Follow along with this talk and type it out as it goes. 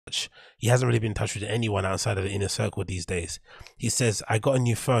He hasn't really been in touch with anyone outside of the inner circle these days. He says, I got a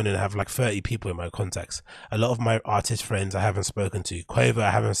new phone and I have like 30 people in my contacts. A lot of my artist friends I haven't spoken to. Quavo, I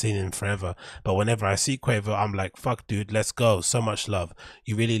haven't seen in forever. But whenever I see Quavo, I'm like, fuck, dude, let's go. So much love.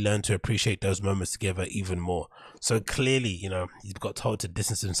 You really learn to appreciate those moments together even more. So clearly, you know, he got told to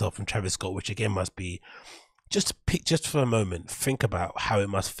distance himself from Travis Scott, which again must be just for a moment, think about how it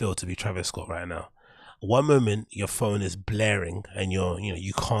must feel to be Travis Scott right now. One moment your phone is blaring and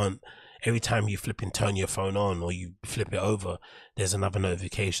you can't, every time you flip and turn your phone on or you flip it over, there's another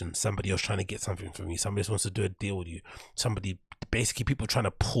notification. Somebody else trying to get something from you. Somebody else wants to do a deal with you. Somebody, basically people trying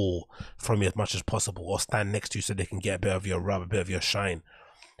to pull from you as much as possible or stand next to you so they can get a bit of your rub, a bit of your shine.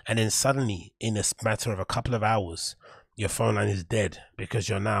 And then suddenly, in a matter of a couple of hours, your phone line is dead because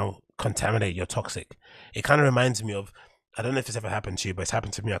you're now contaminated, you're toxic. It kind of reminds me of, I don't know if it's ever happened to you, but it's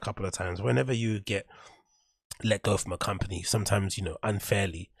happened to me a couple of times. Whenever you get let go from a company, sometimes, you know,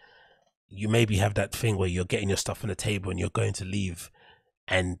 unfairly, you maybe have that thing where you're getting your stuff on the table and you're going to leave,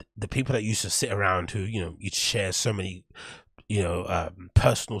 and the people that used to sit around who, you know, you'd share so many, you know,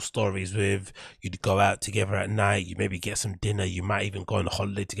 personal stories with, you'd go out together at night, you maybe get some dinner, you might even go on a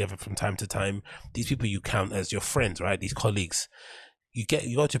holiday together from time to time. These people you count as your friends, right? These colleagues, you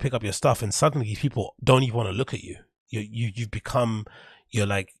go to pick up your stuff and suddenly people don't even want to look at you. You've become, you're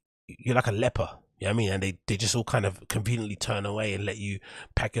like a leper. You know what I mean? And they just all kind of conveniently turn away and let you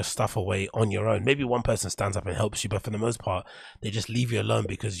pack your stuff away on your own. Maybe one person stands up and helps you, but for the most part, they just leave you alone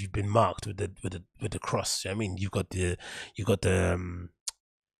because you've been marked with the cross. You know what I mean? You got the you got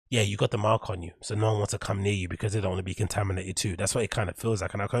the mark on you, so no one wants to come near you because they don't want to be contaminated too. That's what it kind of feels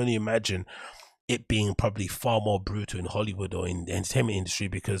like, and I can only imagine it being probably far more brutal in Hollywood or in the entertainment industry,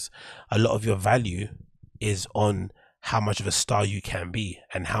 because a lot of your value is on how much of a star you can be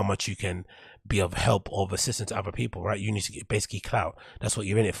and how much you can be of help or of assistance to other people, right? You need to get basically clout. That's what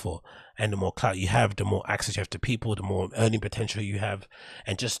you're in it for. And the more clout you have, the more access you have to people, the more earning potential you have,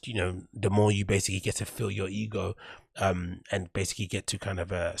 and just, you know, the more you basically get to fill your ego, and basically get to kind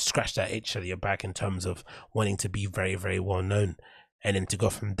of scratch that itch at your back in terms of wanting to be very, very well known. And then to go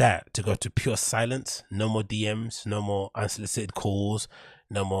from that to go to pure silence, no more DMs, no more unsolicited calls,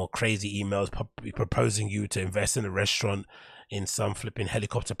 no more crazy emails proposing you to invest in a restaurant in some flipping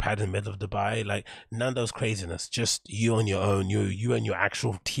helicopter pad in the middle of Dubai. Like, none of those craziness, just you on your own, you and your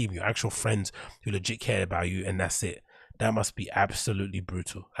actual team, your actual friends who legit care about you, and that's it. That must be absolutely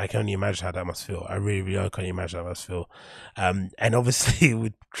brutal. I can only imagine how that must feel. I really, really can't imagine how that must feel. And obviously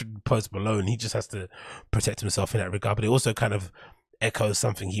with Post Malone, he just has to protect himself in that regard, but it also kind of echoes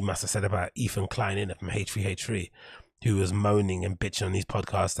something he must have said about Ethan Klein in it from H3H3, who was moaning and bitching on these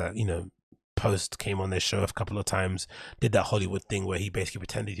podcasts that, you know, Post came on their show a couple of times, did that Hollywood thing where he basically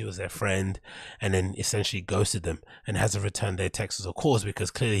pretended he was their friend and then essentially ghosted them and hasn't returned their texts or calls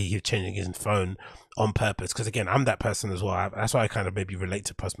because clearly he was changing his phone on purpose. Because again, I'm that person as well. That's why I kind of maybe relate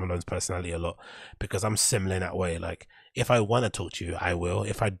to Post Malone's personality a lot, because I'm similar in that way. Like, if I want to talk to you, I will.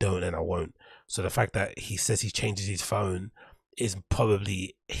 If I don't, then I won't. So the fact that he says he changes his phone is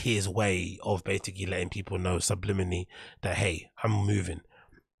probably his way of basically letting people know subliminally that, hey, I'm moving.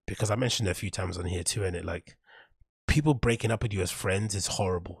 Because I mentioned it a few times on here too, and it, like, people breaking up with you as friends is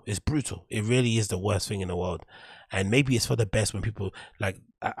horrible. It's brutal. It really is the worst thing in the world. And maybe it's for the best when people, like,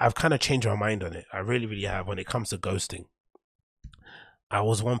 I've kind of changed my mind on it. I really, really have. When it comes to ghosting, I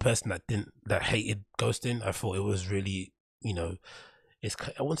was one person that hated ghosting. I thought it was really, you know,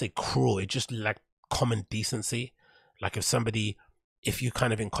 I wouldn't say cruel. It just lacked common decency. Like, if you're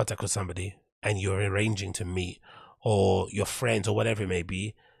kind of in contact with somebody and you're arranging to meet, or your friends or whatever it may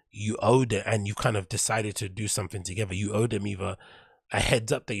be, you owed it, and you kind of decided to do something together, you owe them either a heads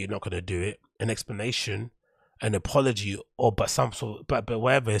up that you're not going to do it, an explanation, an apology, or but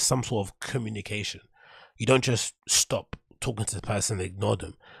whatever, some sort of communication. You don't just stop talking to the person and ignore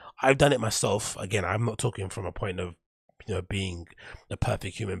them. I've done it myself. Again, I'm not talking from a point of, you know, being a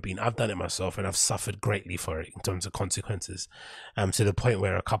perfect human being. I've done it myself and I've suffered greatly for it in terms of consequences, to the point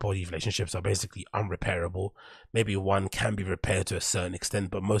where a couple of these relationships are basically unrepairable. Maybe one can be repaired to a certain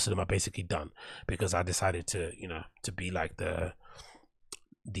extent, but most of them are basically done because I decided to, you know, to be like the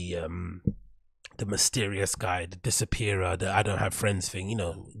mysterious guy, the disappearer, the I don't have friends thing, you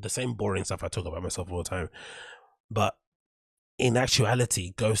know, the same boring stuff I talk about myself all the time. But in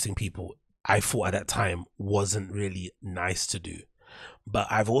actuality, ghosting people, I thought at that time, wasn't really nice to do. But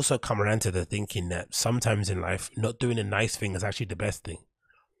I've also come around to the thinking that sometimes in life, not doing a nice thing is actually the best thing.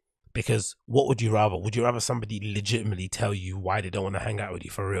 Because what would you rather? Would you rather somebody legitimately tell you why they don't want to hang out with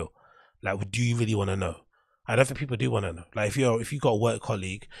you for real? Like, do you really want to know? I don't think people do want to know. Like, if you got a work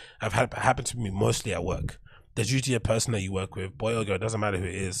colleague, I've had it happen to me mostly at work. there's usually a person that you work with, boy or girl, doesn't matter who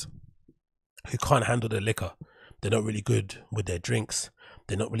it is, who can't handle the liquor. They're not really good with their drinks.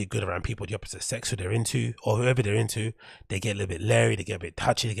 They're not really good around people of the opposite sex who they're into, or whoever they're into. They get a little bit leery, they get a bit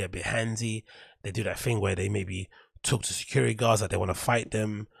touchy, they get a bit handsy. They do that thing where they maybe talk to security guards like they want to fight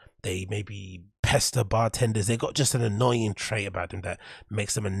them. They maybe pester bartenders. They got just an annoying trait about them that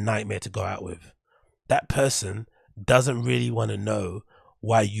makes them a nightmare to go out with. That person doesn't really want to know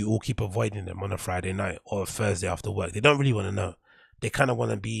why you all keep avoiding them on a Friday night or a Thursday after work. They don't really want to know. They kind of want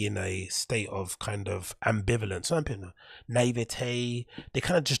to be in a state of kind of ambivalence, naivete. They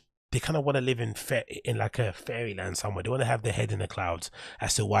kind of want to live in like a fairyland somewhere. They want to have their head in the clouds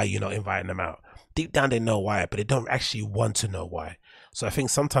as to why you're not inviting them out. Deep down they know why, but they don't actually want to know why. So I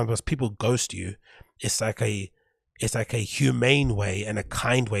think sometimes when people ghost you, it's like a humane way and a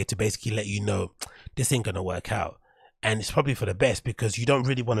kind way to basically let you know this ain't gonna work out. And it's probably for the best, because you don't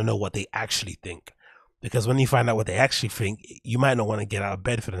really want to know what they actually think. Because when you find out what they actually think, you might not want to get out of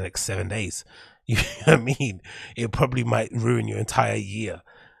bed for the next 7 days. You know what I mean? It probably might ruin your entire year,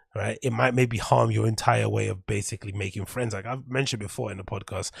 right? It might maybe harm your entire way of basically making friends. Like I've mentioned before in the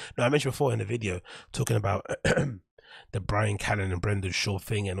podcast. No, I mentioned before in the video talking about the Brian Callen and Brendan Shaw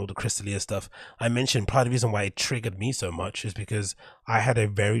thing and all the Crystalia stuff. I mentioned part of the reason why it triggered me so much is because I had a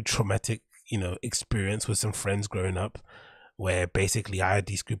very traumatic, experience with some friends growing up, where basically I had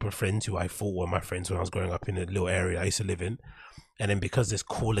this group of friends who I thought were my friends when I was growing up in a little area I used to live in. And then because this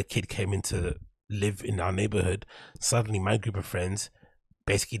cooler kid came in to live in our neighborhood, suddenly my group of friends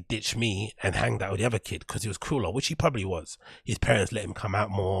basically ditched me and hanged out with the other kid because he was cooler, which he probably was. His parents let him come out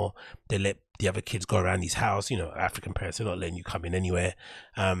more. They let the other kids go around his house. African parents, they're not letting you come in anywhere.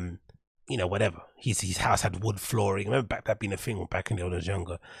 Whatever. His house had wood flooring. I remember that being a thing back in the when I was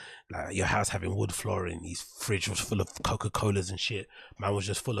younger. Like your house having wood flooring. His fridge was full of Coca-Colas and shit. Mine was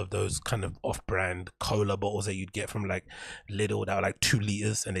just full of those kind of off-brand cola bottles that you'd get from like Lidl that were like 2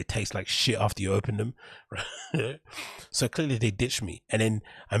 liters and they taste like shit after you open them. So clearly they ditched me. And then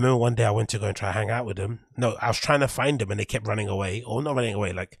I remember one day I went to go and try to hang out with them. No, I was trying to find them and they kept running away. Or not running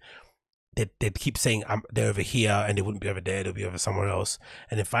away, like they'd keep saying they're over here and they wouldn't be over there, they'll be over somewhere else.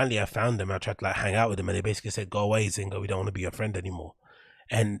 And then finally I found them. I tried to like hang out with them and they basically said, go away, Zinga, we don't want to be your friend anymore.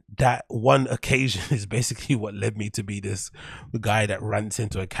 And that one occasion is basically what led me to be this guy that rants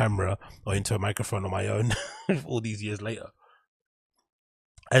into a camera or into a microphone on my own all these years later.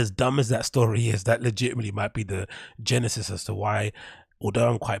 As dumb as that story is, that legitimately might be the genesis as to why, although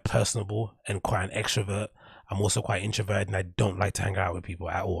I'm quite personable and quite an extrovert, I'm also quite introverted and I don't like to hang out with people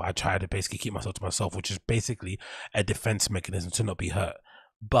at all. I try to basically keep myself to myself, which is basically a defense mechanism to not be hurt.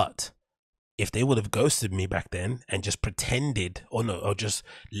 But if they would have ghosted me back then and just pretended or just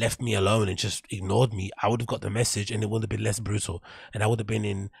left me alone and just ignored me, I would have got the message and it would have been less brutal. And I would have been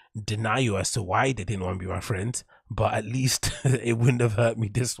in denial as to why they didn't want to be my friends, but at least it wouldn't have hurt me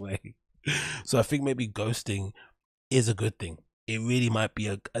this way. So I think maybe ghosting is a good thing. It really might be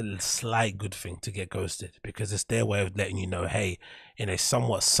a slight good thing to get ghosted, because it's their way of letting you know, hey, in a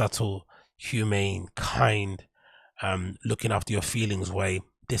somewhat subtle, humane, kind, looking after your feelings way,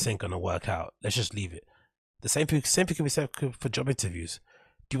 this ain't gonna work out. Let's just leave it. The same thing can be said for job interviews.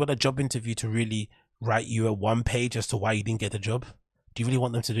 Do you want a job interview to really write you a 1-page as to why you didn't get the job? Do you really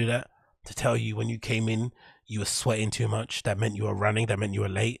want them to do that? To tell you when you came in, you were sweating too much, that meant you were running, that meant you were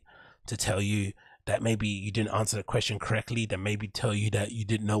late? To tell you that maybe you didn't answer the question correctly, that maybe tell you that you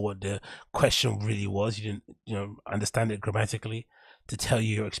didn't know what the question really was, you didn't understand it grammatically? To tell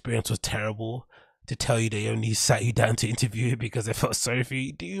you your experience was terrible? To tell you they only sat you down to interview you because they felt sorry for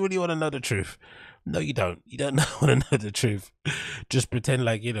you? Do you really want to know the truth? No, you don't. You don't want to know the truth. Just pretend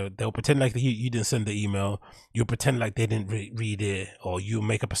like, they'll pretend like you didn't send the email. You'll pretend like they didn't read it, or you'll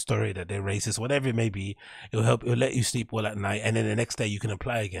make up a story that they're racist, whatever it may be. It'll let you sleep well at night, and then the next day you can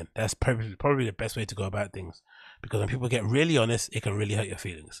apply again. That's probably the best way to go about things, because when people get really honest, it can really hurt your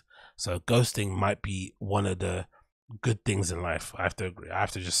feelings. So ghosting might be one of the good things in life. I have to agree. I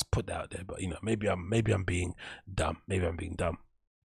have to just put that out there. But maybe I'm being dumb. Maybe I'm being dumb.